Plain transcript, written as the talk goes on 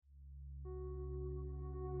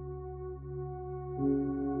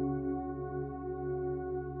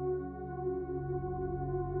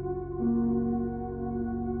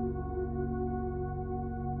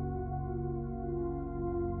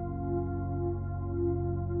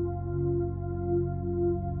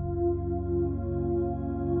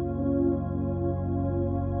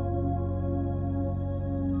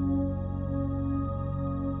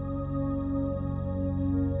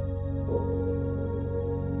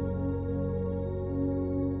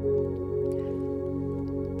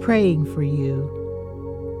praying for you.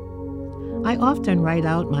 I often write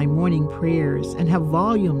out my morning prayers and have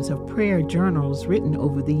volumes of prayer journals written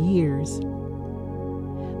over the years.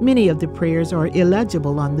 Many of the prayers are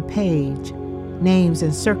illegible on the page, names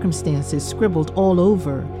and circumstances scribbled all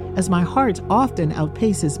over, as my heart often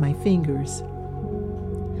outpaces my fingers.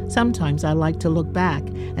 Sometimes I like to look back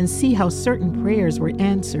and see how certain prayers were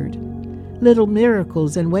answered, little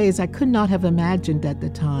miracles in ways I could not have imagined at the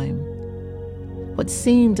time. What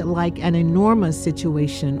seemed like an enormous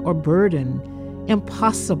situation or burden,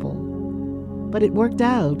 impossible, but it worked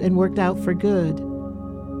out and worked out for good.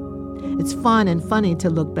 It's fun and funny to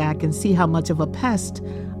look back and see how much of a pest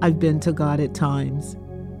I've been to God at times.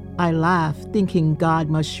 I laugh, thinking God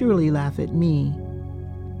must surely laugh at me.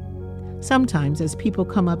 Sometimes, as people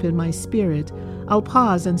come up in my spirit, I'll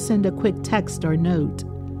pause and send a quick text or note.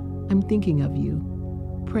 I'm thinking of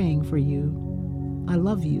you, praying for you. I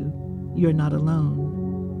love you. You're not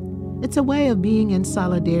alone. It's a way of being in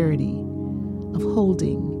solidarity, of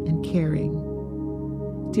holding and caring.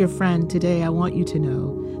 Dear friend, today I want you to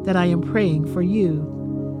know that I am praying for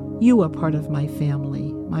you. You are part of my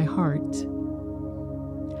family, my heart.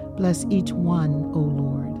 Bless each one, O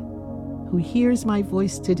Lord, who hears my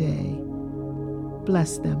voice today.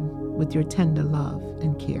 Bless them with your tender love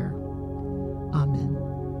and care. Amen.